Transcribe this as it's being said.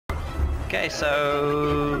Okay,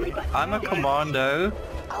 so I'm a commando,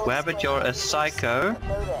 Wabbit you're a psycho,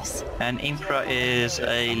 and Infra is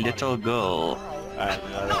a little girl.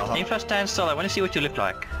 Infra, stand still, I want to see what you look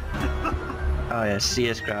like. Oh yes,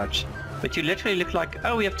 CS crouch. But you literally look like,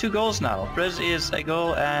 oh, we have two girls now. Briz is a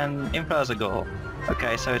girl and Infra is a girl.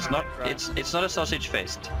 Okay, so it's not a sausage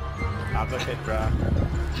fest. I'm okay, bro.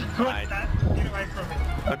 What's that? Get away from me.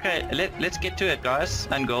 Okay, let's get to it, guys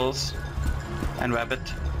and girls and Rabbit.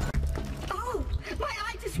 Oh, my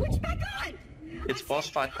eyes just switched back on. It's boss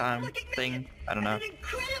fight time thing. I don't know. An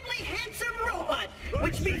incredibly handsome robot,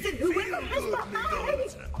 which means that whoever has the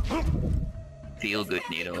eyes Feel good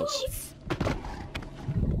needles.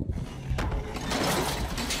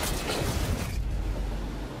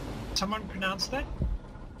 Someone pronounce that?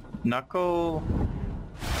 Knuckle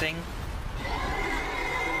thing.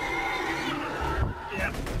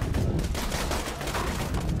 Yeah.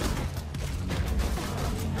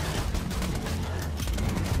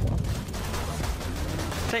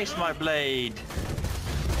 Taste my blade.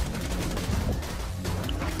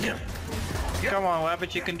 Come on,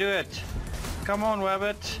 Wabbit, you can do it. Come on,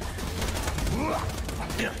 Wabbit.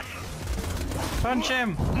 Punch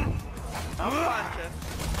him. I'll punch him.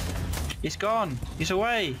 He's gone. He's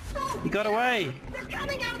away. He got away. They're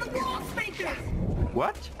coming out of the wall sphincters.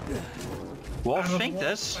 What? Wall Out of wall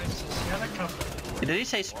sphincters? spaces. Yeah, they're coming. Did he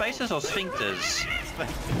say spaces or sphincters?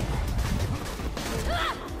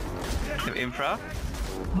 Infra?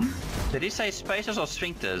 Did he say spaces or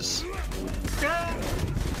sphincters?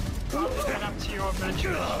 I'll leave that up to your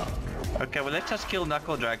imagination. Okay, well let's just kill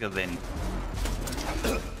Knuckle Dragger then.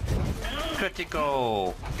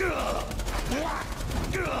 Critical!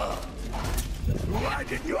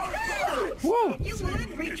 Woo! You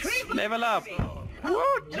would retrieve Level up! Woo!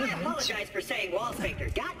 I apologize for saying wall sphincter.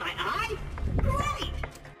 Got my eye?